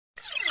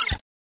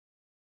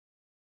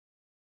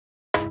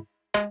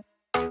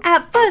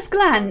At first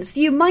glance,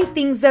 you might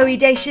think Zooey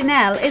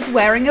Deschanel is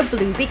wearing a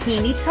blue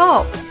bikini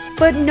top.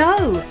 But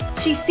no,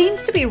 she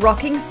seems to be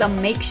rocking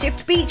some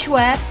makeshift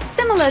beachwear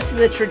similar to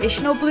the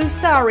traditional blue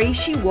sari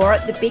she wore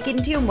at the big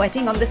Indian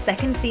wedding on the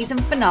second season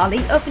finale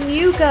of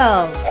New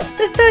Girl.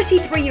 The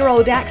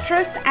 33-year-old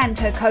actress and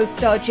her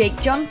co-star Jake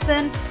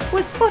Johnson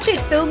were spotted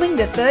filming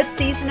the third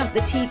season of the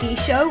TV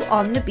show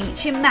on the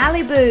beach in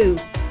Malibu.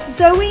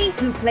 Zooey,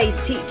 who plays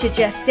teacher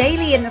Jess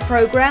Daly in the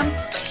program,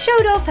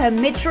 showed off her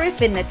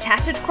midriff in the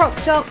tattered crop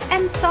top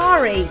and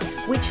sari,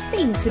 which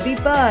seemed to be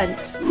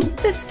burnt.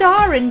 The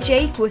star and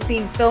Jake were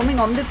seen filming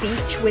on the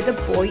beach with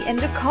a boy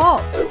and a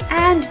cop.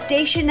 And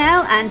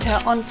Deschanel and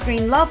her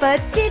on-screen lover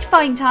did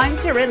find time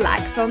to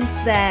relax on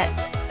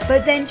set.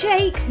 But then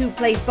Jake, who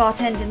plays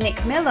bartender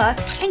Nick Miller,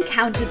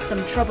 encountered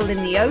some trouble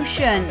in the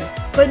ocean.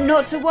 But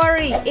not to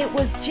worry, it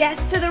was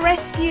Jess to the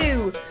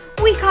rescue.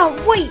 We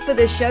can't wait for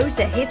the show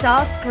to hit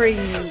our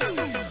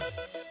screens.